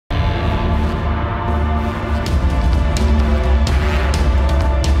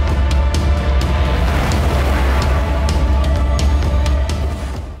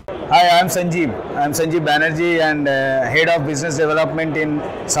I'm Sanjib. I'm Sanjib Banerjee and Head of Business Development in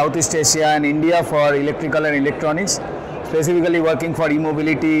Southeast Asia and India for electrical and electronics, specifically working for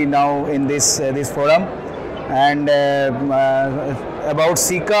e-mobility now in this forum. And about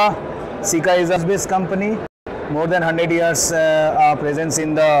Sika, Sika is a US-based company, more than 100 years presence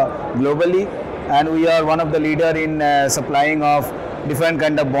in the globally, and we are one of the leader in supplying of different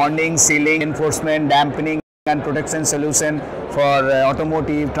kind of bonding, sealing, reinforcement, dampening and protection solution for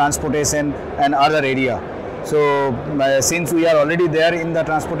automotive, transportation and other area. So since we are already there in the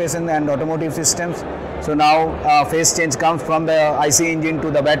transportation and automotive systems, so now phase change comes from the IC engine to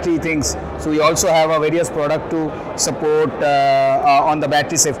the battery things. So we also have a various product to support on the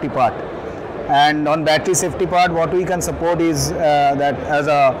battery safety part. And on battery safety part, what we can support is that as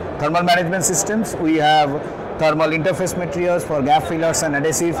a thermal management systems, we have thermal interface materials for gap fillers and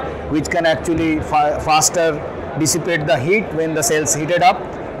adhesives, which can actually faster dissipate the heat when the cells heated up.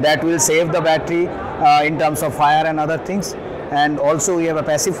 That will save the battery in terms of fire and other things. And also we have a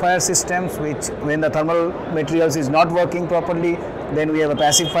pacifier systems, which when the thermal materials is not working properly, then we have a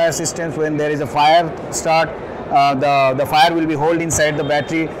pacifier systems. When there is a fire start, the fire will be held inside the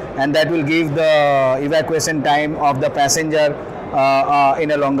battery, and that will give the evacuation time of the passenger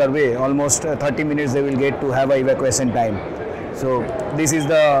in a longer way. Almost 30 minutes they will get to have a evacuation time. So this is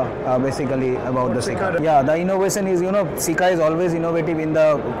the basically about the Sika. Yeah, the innovation is, Sika is always innovative in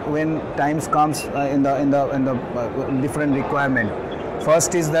the when times comes in the different requirement.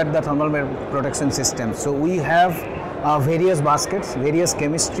 First is that the thermal protection system. So we have various baskets, various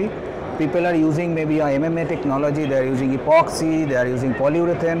chemistry. People are using maybe a MMA technology, they are using epoxy, they are using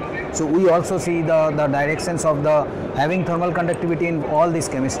polyurethane. So we also see the directions of the having thermal conductivity in all this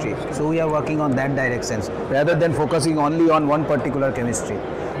chemistry. So we are working on that directions rather than focusing only on one particular chemistry.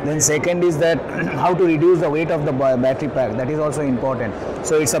 Then second is that how to reduce the weight of the battery pack. That is also important.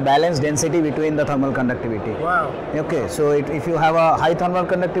 So it's a balanced density between the thermal conductivity. Wow. Okay, so if you have a high thermal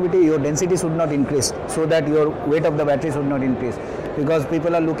conductivity, your density should not increase, so that your weight of the battery should not increase. Because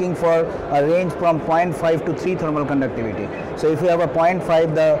people are looking for a range from 0.5 to 3 thermal conductivity. So if you have a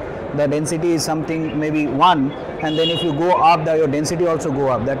 0.5, the density is something maybe 1, and then if you go up, your density also go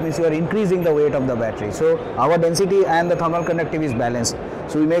up. That means you are increasing the weight of the battery. So our density and the thermal conductivity is balanced.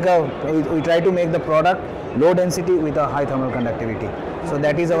 So we try to make the product low density with a high thermal conductivity. So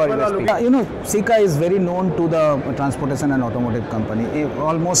that is our USP. Sika is very known to the transportation and automotive company.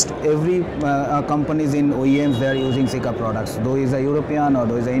 Almost every companies in OEMs, they are using Sika products. Though is a European or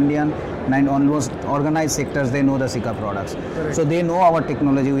though is a Indian, and almost organized sectors, they know the Sika products. Correct. So they know our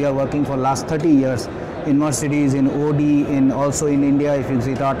technology. We are working for last 30 years in Mercedes, in OD, also in India. If you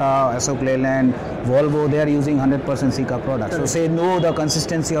see Tata, Ashok Leyland, Volvo, they are using 100% Sika products. So they know the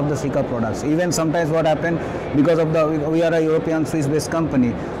consistency of the Sika products. Even sometimes what happened, because of we are a European Swiss-based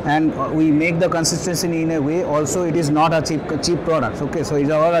company, and we make the consistency in a way. Also, it is not a cheap products. Okay, so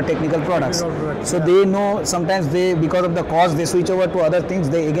it's all technical products. So they know sometimes because of the cost, they switch over to other things.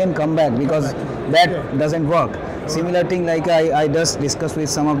 They again come back because that doesn't work. Similar thing like I just discussed with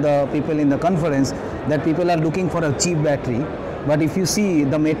some of the people in the conference, that people are looking for a cheap battery. But if you see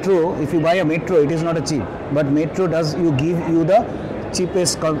the metro, if you buy a metro, it is not a cheap. But metro give you the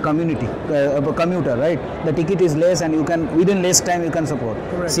cheapest commuter, right? The ticket is less, and you can within less time you can support.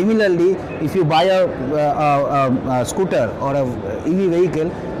 Correct. Similarly, if you buy a scooter or a EV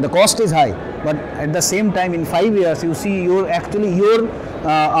vehicle, the cost is high. But at the same time, in 5 years, you see your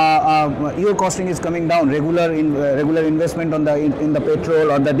costing is coming down. Regular investment on in the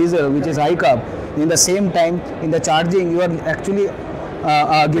petrol or the diesel, which is high carb. In the same time, in the charging, you are actually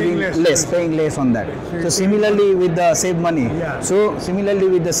paying less on that. So similarly with the save money. Yeah. So similarly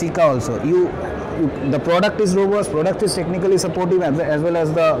with the Sika also, the product is robust, product is technically supportive as well as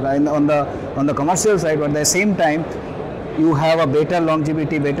on the commercial side. But at the same time, you have a better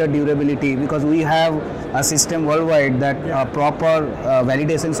longevity, better durability, because we have a system worldwide that proper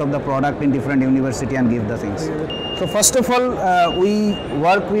validations of the product in different university and give the things. So first of all, we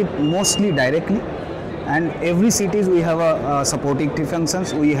work with mostly directly, and every cities we have a supporting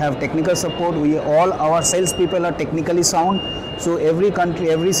functions. We have technical support. All our sales people are technically sound. So every country,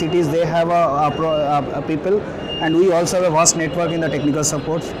 every cities, they have a people, and we also have a vast network in the technical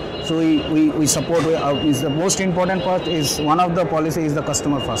supports. So we support. Is the most important part is one of the policy is the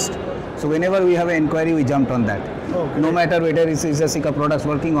customer first. So whenever we have an inquiry, we jumped on that. Okay. No matter whether it's a Sika products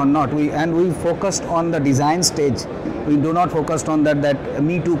working or not. We focused on the design stage. We do not focus on that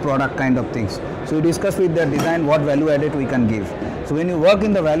me too product kind of things. So we discuss with the design what value added we can give. So when you work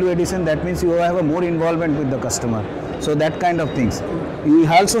in the value addition, that means you have a more involvement with the customer. So that kind of things. We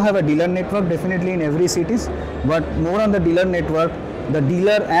also have a dealer network definitely in every cities, but more on the dealer network. the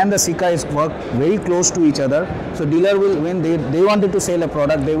dealer and the Sika is work very close to each other. So dealer will, when they wanted to sell a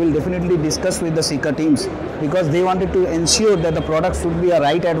product, they will definitely discuss with the Sika teams, because they wanted to ensure that the product should be a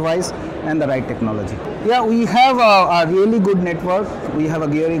right advice and the right technology. Yeah, we have a really good network. We have a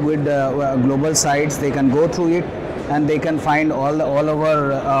very good global sites. They can go through it and they can find all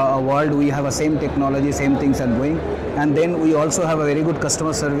over world. We have a same technology, same things are going. And then we also have a very good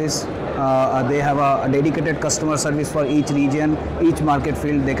customer service. They have a dedicated customer service for each region, each market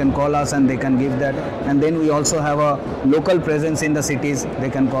field. They can call us and they can give that. And then we also have a local presence in the cities. They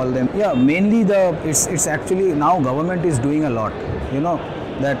can call them. Yeah, mainly it's actually now government is doing a lot. You know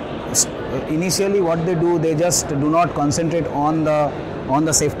that initially what they do, they just do not concentrate on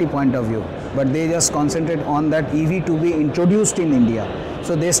the safety point of view, but they just concentrate on that EV to be introduced in India.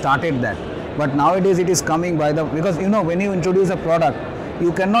 So they started that. But nowadays it is coming because when you introduce a product,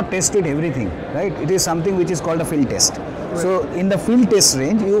 you cannot test it everything, right? It is something which is called a field test. Right. So in the field test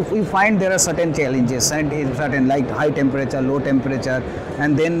range, you find there are certain challenges, certain like high temperature, low temperature,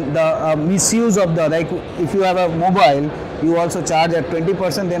 and then the misuse of like if you have a mobile, you also charge at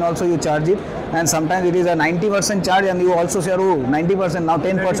 20%, then also you charge it, and sometimes it is a 90% charge, and you also say, oh, 90%, now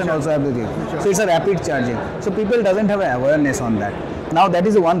 10% also have to give. So it's a rapid charging. So people doesn't have an awareness on that. Now that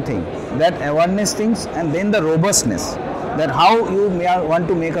is one thing, that awareness things, and then the robustness, that how you want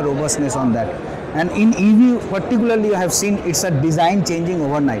to make a robustness on that. And in EV particularly, I have seen it's a design changing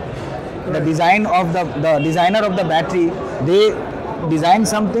overnight. Right. The design of the designer of the battery, they design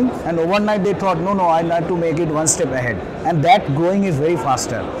something and overnight they thought, no, I need to make it one step ahead. And that growing is very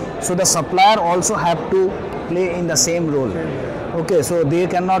faster. So the supplier also have to play in the same role. Okay, so they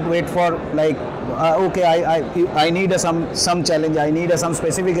cannot wait for like, I need some challenge, I need some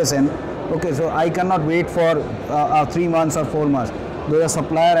specification. Okay, so I cannot wait for 3 months or 4 months. The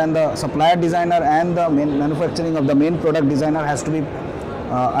supplier and the supplier designer and the main manufacturing of the main product designer has to be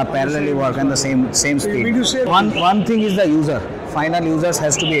parallelly work and the same speed. One thing is the user. Final users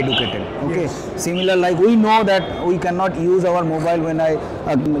has to be educated. Okay. Yes. Similar, like we know that we cannot use our mobile when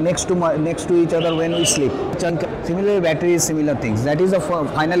next to each other when we sleep. Similarly, batteries, similar things. That is the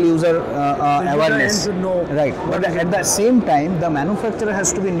final user awareness. Right. But at the same time, the manufacturer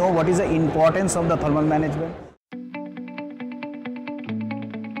has to know what is the importance of the thermal management.